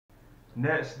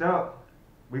Next up,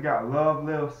 we got Love,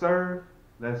 Live, Serve.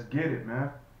 Let's get it, man.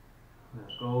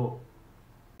 Let's go.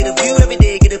 Get a view every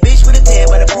day, get a bitch with a tan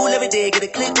by the pool every day, get a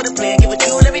click with a plan, give a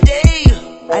jewel every day.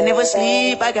 I never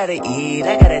sleep, I gotta eat,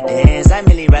 I gotta dance. I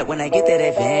merely rap when I get that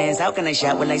advance. How can I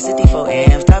shop with like 64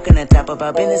 amps? Talking to top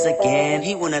about business again.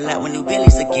 He want a lot with new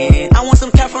Billies again. I want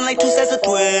some cat from like two sets of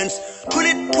twins.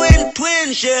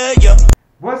 Twins, yeah.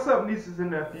 What's up, nieces and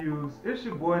nephews? It's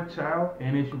your boy Chow.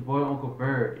 And it's your boy Uncle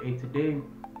Bird. Hey, today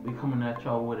we coming at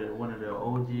y'all with one of the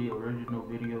OG original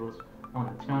videos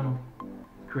on the channel,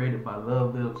 created by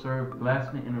Love, Live, Serve,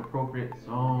 Blasting Inappropriate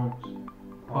Songs,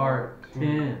 Part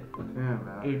 10.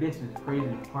 Hey, this is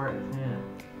crazy, Part 10.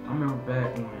 I remember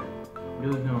back when they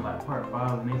was doing like Part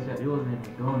 5 and they said they wasn't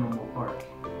even doing no more parts.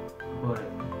 But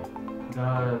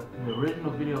guys, the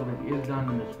original video link is down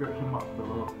in the description box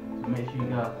below, so make sure you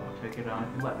guys go check it out. If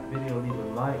you like the video, leave a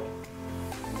like,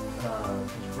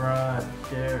 subscribe,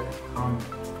 share, and comment.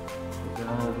 So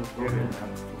guys, let's go ahead.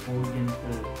 Before we get into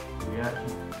the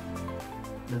reaction,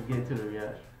 let's get to the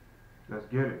reaction. Let's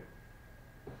get it.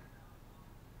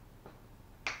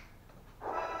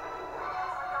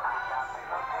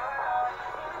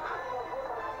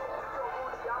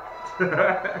 We're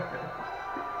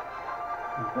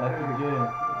back again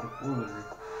with the foolery.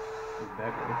 We're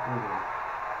back with the foolery.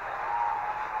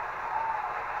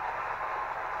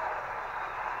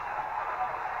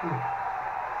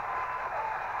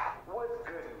 What's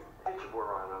good? It's your boy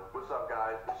Rhino. What's up,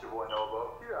 guys? It's your boy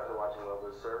Novo. You guys are watching Love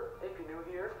with Sir. If you're new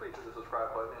here, please hit the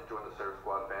subscribe button and join the Sir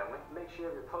Squad family. Make sure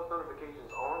you have your post notifications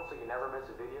on so you never miss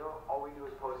a video. All we do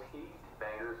is post heat,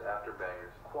 bangers after bangers,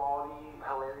 quality,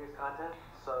 hilarious content.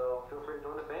 So feel free to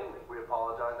join the family. We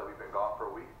apologize that we've been gone for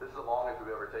a week. This is the longest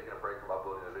we've ever taken a break from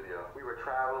uploading a video. We were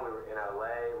traveling, we were in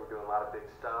LA, we're doing a lot of big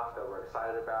stuff that we're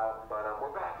excited about, but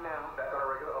we're back now. Back on our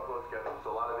regular upload schedule,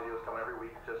 so a lot of videos coming every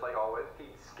week, just like always.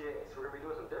 Heat skits, we're gonna be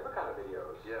doing some different kind of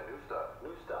videos. Yeah, new stuff.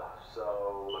 New stuff,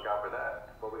 so look out for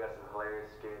that. But we got some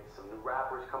hilarious skits, some new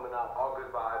rappers coming up, all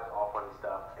good vibes, all funny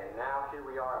stuff. And now here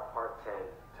we are at part 10.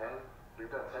 10?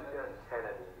 We've done 10 again? 10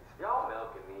 of these. Y'all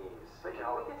milking these. Can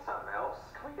we get something else?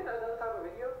 Can we get another type of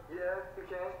video? Yeah, we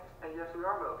can. And yes, we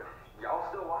are milking. Y'all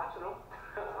still watching them.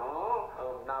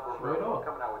 We're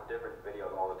coming out with different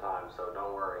videos all the time, so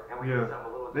don't worry. And we do something a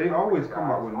little they always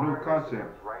come out with new content.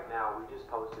 Right now, we just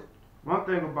posted. One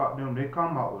thing about them, they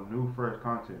come out with new, fresh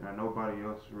content that nobody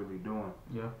else is really doing.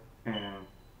 Yeah. And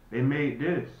they made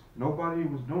this. Nobody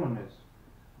was doing this.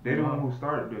 They the one who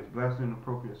started this, blasting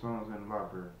inappropriate songs in the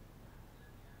library.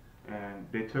 And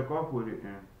they took off with it,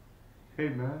 and hey,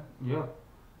 man. Yeah.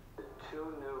 The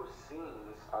two new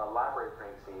scenes, library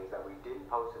prank scenes that we didn't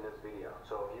post in this video.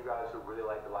 So if you guys who really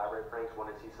like the library pranks want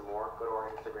to see some more, go to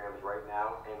our Instagrams right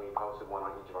now, and we posted one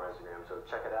on each of our Instagrams. So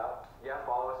check it out. Yeah,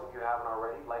 follow us if you haven't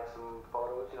already. Like some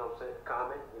photos, you know what I'm saying?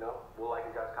 Comment, you know. We'll like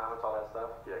your guys' comments, all that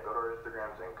stuff. Yeah, go to our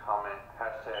Instagrams and comment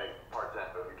hashtag part 10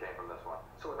 if you came from this one.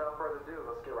 So without further ado,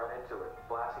 let's get right into it.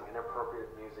 Blasting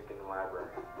inappropriate music in the library.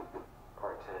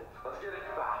 Part 10. Let's get it.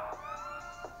 Bye.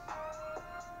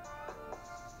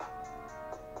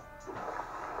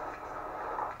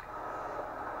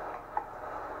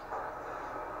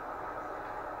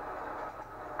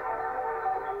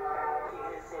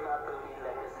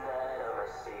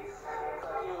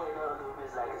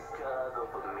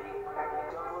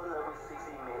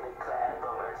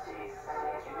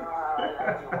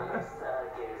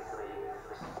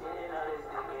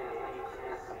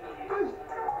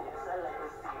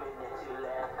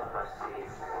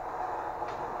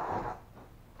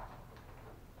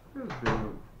 This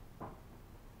dude.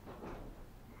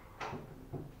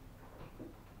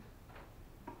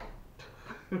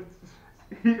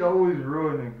 He always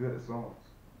ruining good songs.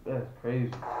 That's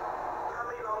crazy.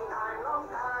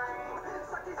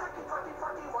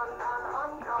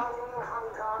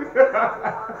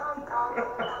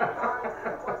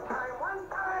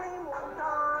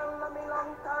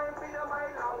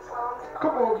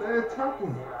 Come on, man, tap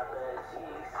him.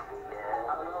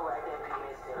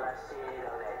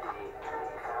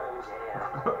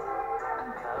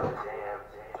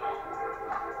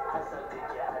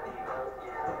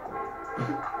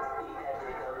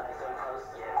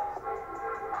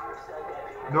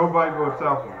 Nobody gonna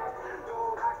tap him.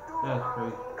 That's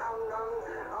crazy.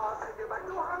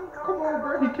 Come on,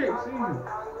 bro, he can't see you.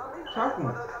 Tap him.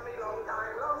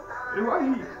 Hey,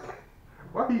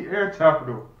 why he air tapping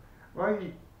him? Why he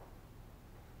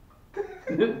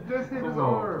just hit his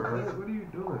arm? What are you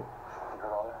doing?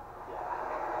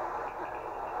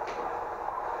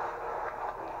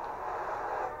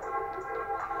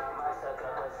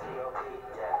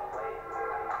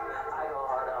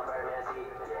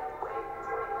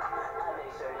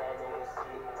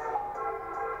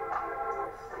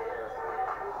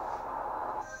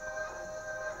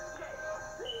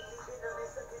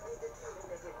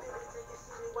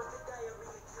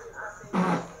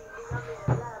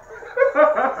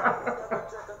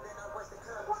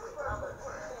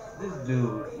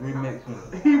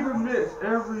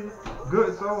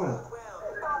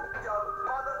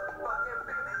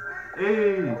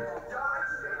 Hey.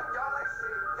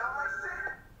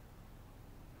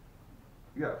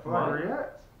 You got fly What?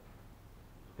 reacts?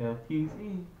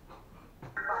 FTC.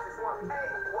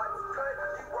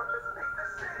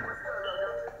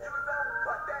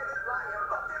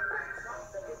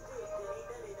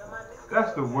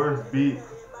 That's the worst beat.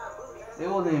 It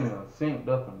wasn't even synced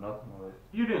up or nothing. Like.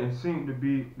 You didn't sync the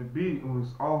beat. The beat was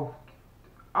off.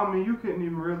 I mean, you couldn't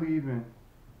even really even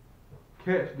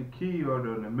catch the key or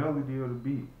the melody of the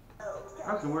beat.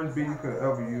 That's the worst beat you could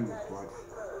ever use. Like.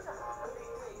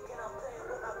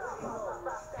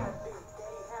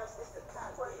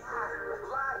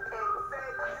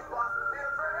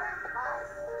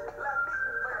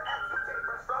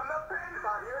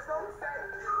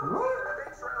 What?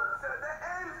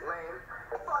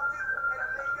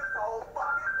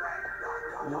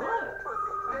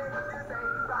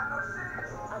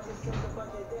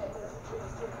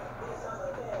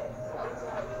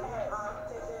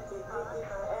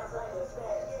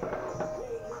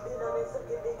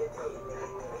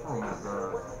 Oh my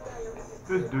god.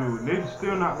 This dude, they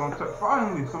still not gonna tap.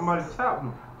 Finally, somebody tapped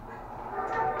him.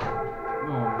 You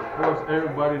gonna force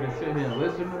everybody to sit here and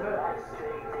listen to that?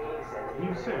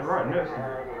 You sitting right next to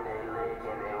him.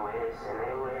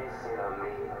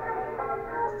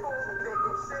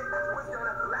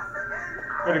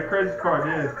 And the crazy part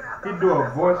is, he do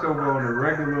a voiceover on a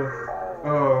regular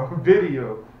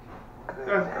video.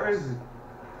 That's crazy.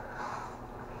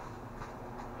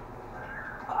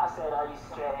 I said, are you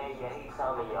straight? Yeah, he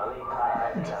told me only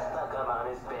part. I stuck him on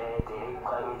his bed, then he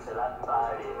put me till I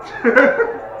farted.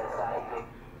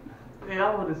 Yeah,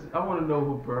 I wanna know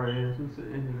who Bird is. Who's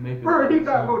in his making? Bro, he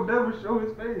not gonna never show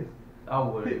his face. I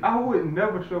would. I would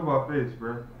never show my face,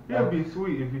 bro. He'll be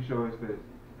sweet if he show his face.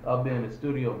 I'll be in the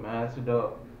studio mastered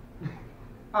up.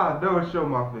 I'll never show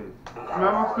my face.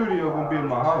 Man, my studio gonna be in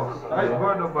my house. I ain't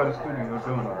going nobody's studio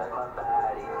doing that.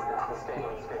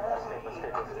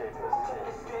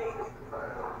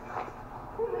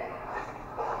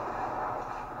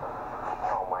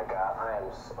 Oh my god, I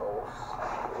am so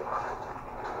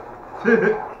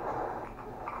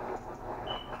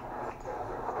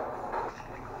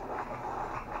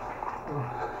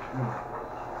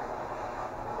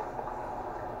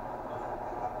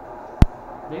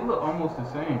They look almost the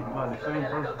same, like the same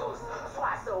person.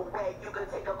 so wet, you could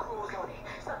take a cruise on it.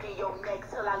 Suck in your neck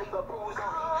till I leave a bruise on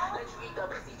it. Let you eat the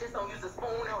pussy, just don't use a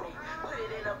spoon on it. Put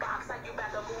it in a box like you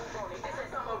about to move on it. This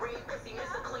is submarine pussy,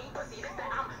 Mr. Clean pussy. This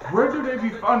that I'm. Where do they be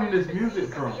finding this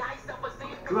music from? Like,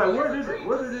 where did they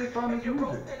find this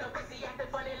music?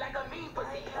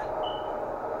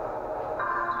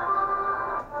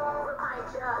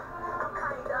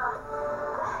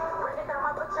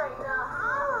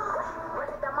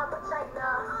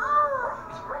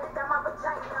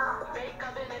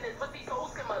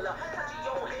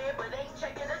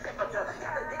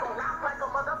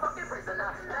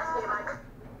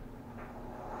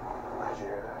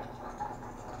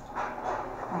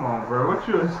 Come on, bro. What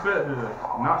you expected?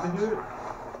 Not to hear it?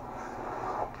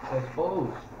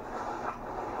 Exposed.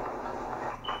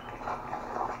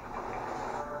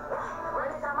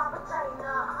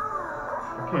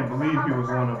 I can't believe he was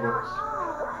one of us.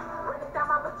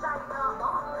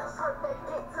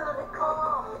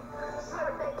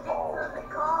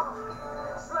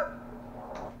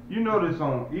 You notice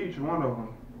on each one of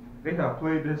them, they have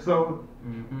played this song.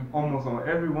 Almost on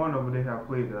every one of them, they have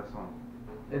played that song.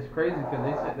 It's crazy because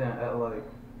they sit there and act like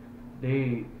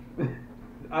they.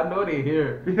 I know they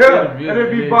hear. Yeah, and they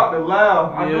be about to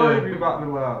laugh. I know they be about to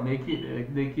laugh. They keep it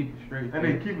straight. And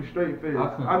they keep a straight face.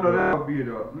 I know that would be it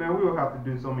up. Man, we would have to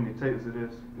do so many takes of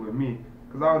this with me,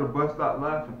 cause I would have bust out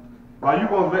laughing. Like, you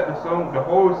gonna let the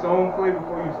whole song play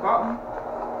before you stop me?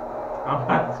 I'm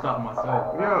about to stop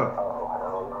myself. Yeah.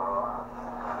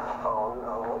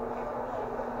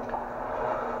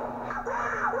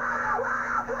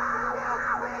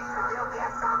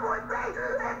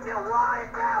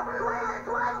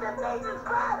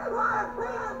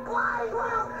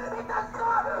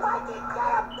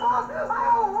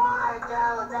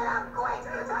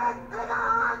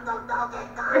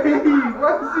 Hey,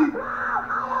 why is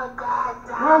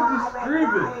he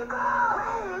screaming?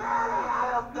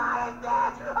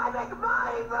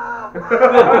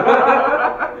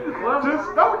 Just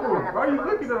stop him. Why are you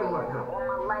looking at him like that?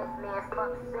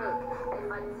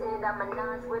 I'ma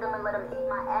nudge with him and let him eat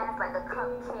my ass like a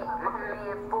cupcake. My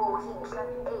man fool, he just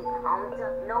ate. I don't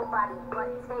duck nobody but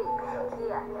tape.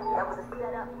 Yeah, that was a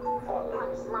setup for a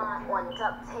punchline on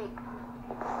duct tape.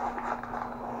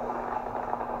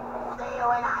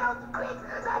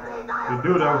 The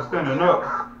dude that was standing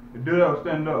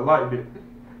up liked it.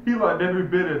 He liked every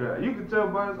bit of that. You can tell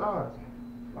by his eyes.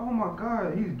 Oh my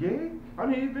God, he's gay? I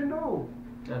didn't even know.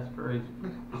 That's crazy. You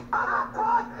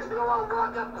won't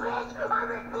fuck a bitch.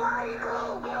 I'm implying you.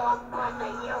 You won't pussy.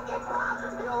 You can fuck.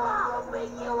 You won't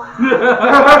whooping. You won't.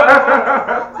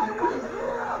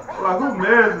 Like, who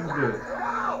mans is this?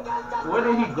 Where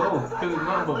did he go? Because he's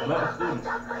nothing but black students.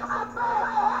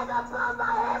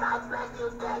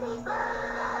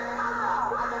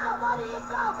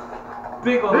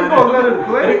 They gonna let it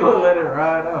play. They gonna let it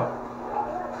ride out.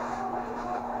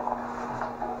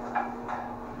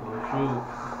 Oh shoot.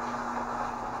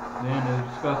 Then they're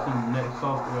discussing the next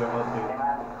software update.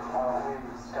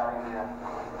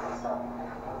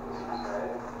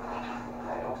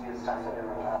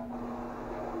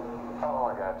 Oh,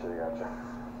 I gotcha.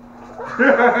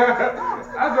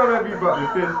 I know that we about to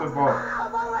finish the ball.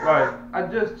 Like, I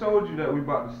just told you that we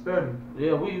about to study.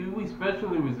 Yeah, we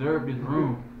specially reserved this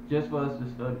room just for us to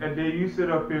study. And then you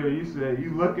sit up here,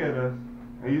 you look at us,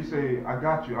 and you say, I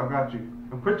got you.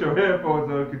 And put your headphones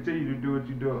on and continue to do what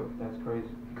you're doing. That's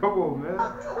crazy. Come on, man.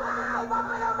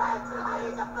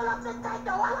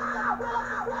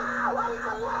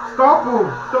 Stop him!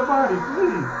 Somebody,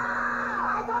 please.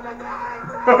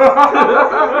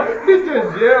 He just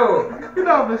yelled. You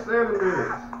know how saying this.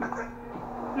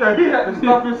 Yeah, he had to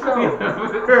stop himself.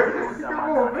 Come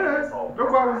on, man.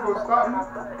 Nobody's gonna stop me.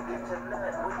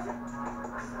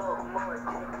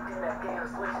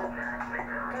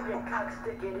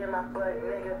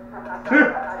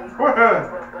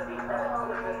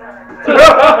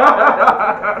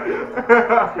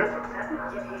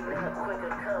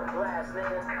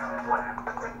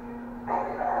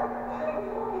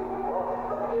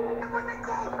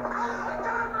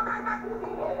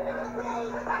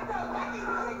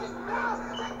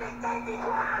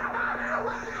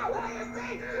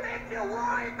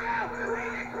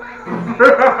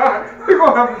 We're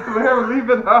gonna have to let him leave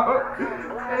it out.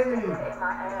 Hey.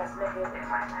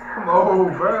 Come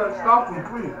on, bro. Stop him,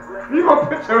 please. You gonna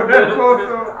put your headphones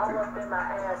on?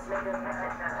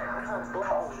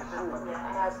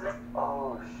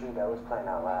 Oh shoot, that was playing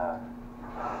out loud.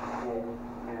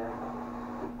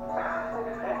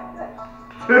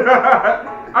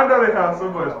 I know they have so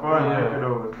much fun making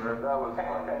those, bro. That was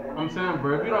fun. I'm saying,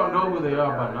 bro, if you don't know who they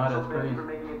are by now, that's Thank crazy. you for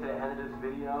making it to the end of this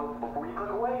video. Before you click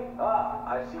away,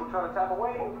 I see you trying to tap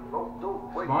away.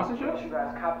 Wait. Sponsorship? You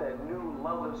guys cop that new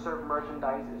Love and Surf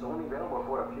merchandise. It's only available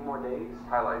for a few more days.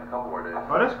 Probably like a couple more days.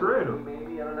 Oh, that's creative.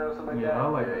 Maybe, I don't know, something like Yeah, that. I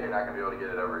like You're not gonna be able to get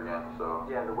it ever again. So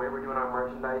yeah, the way we're doing our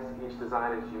merchandise, each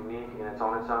design is unique and it's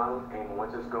on its own. And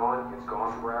once it's gone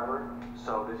forever.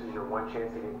 So this is your one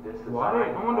chance to get this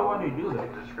design. I wonder why they do that.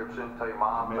 In the description, tell your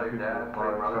mom, tell your dad, tell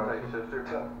your brother, tell your sister.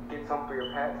 Get some for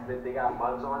your pets. They got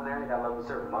mugs on there. They got Love and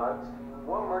Surf mugs.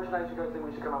 What merchandise you guys think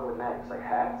we should come out with next? Like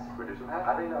hats? We do some hats.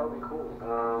 I think that would be cool.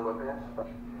 Sweatpants.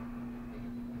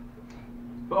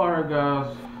 But alright,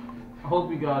 guys. I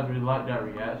hope you guys really liked that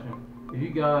reaction. If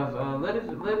you guys let us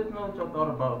know what y'all thought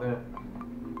about that.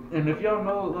 And if y'all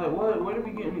know, like, where did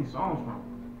we get these songs from?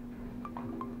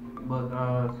 But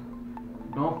guys,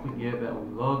 don't forget that we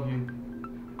love you.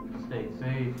 Stay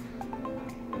safe.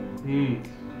 Peace.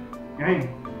 Gang.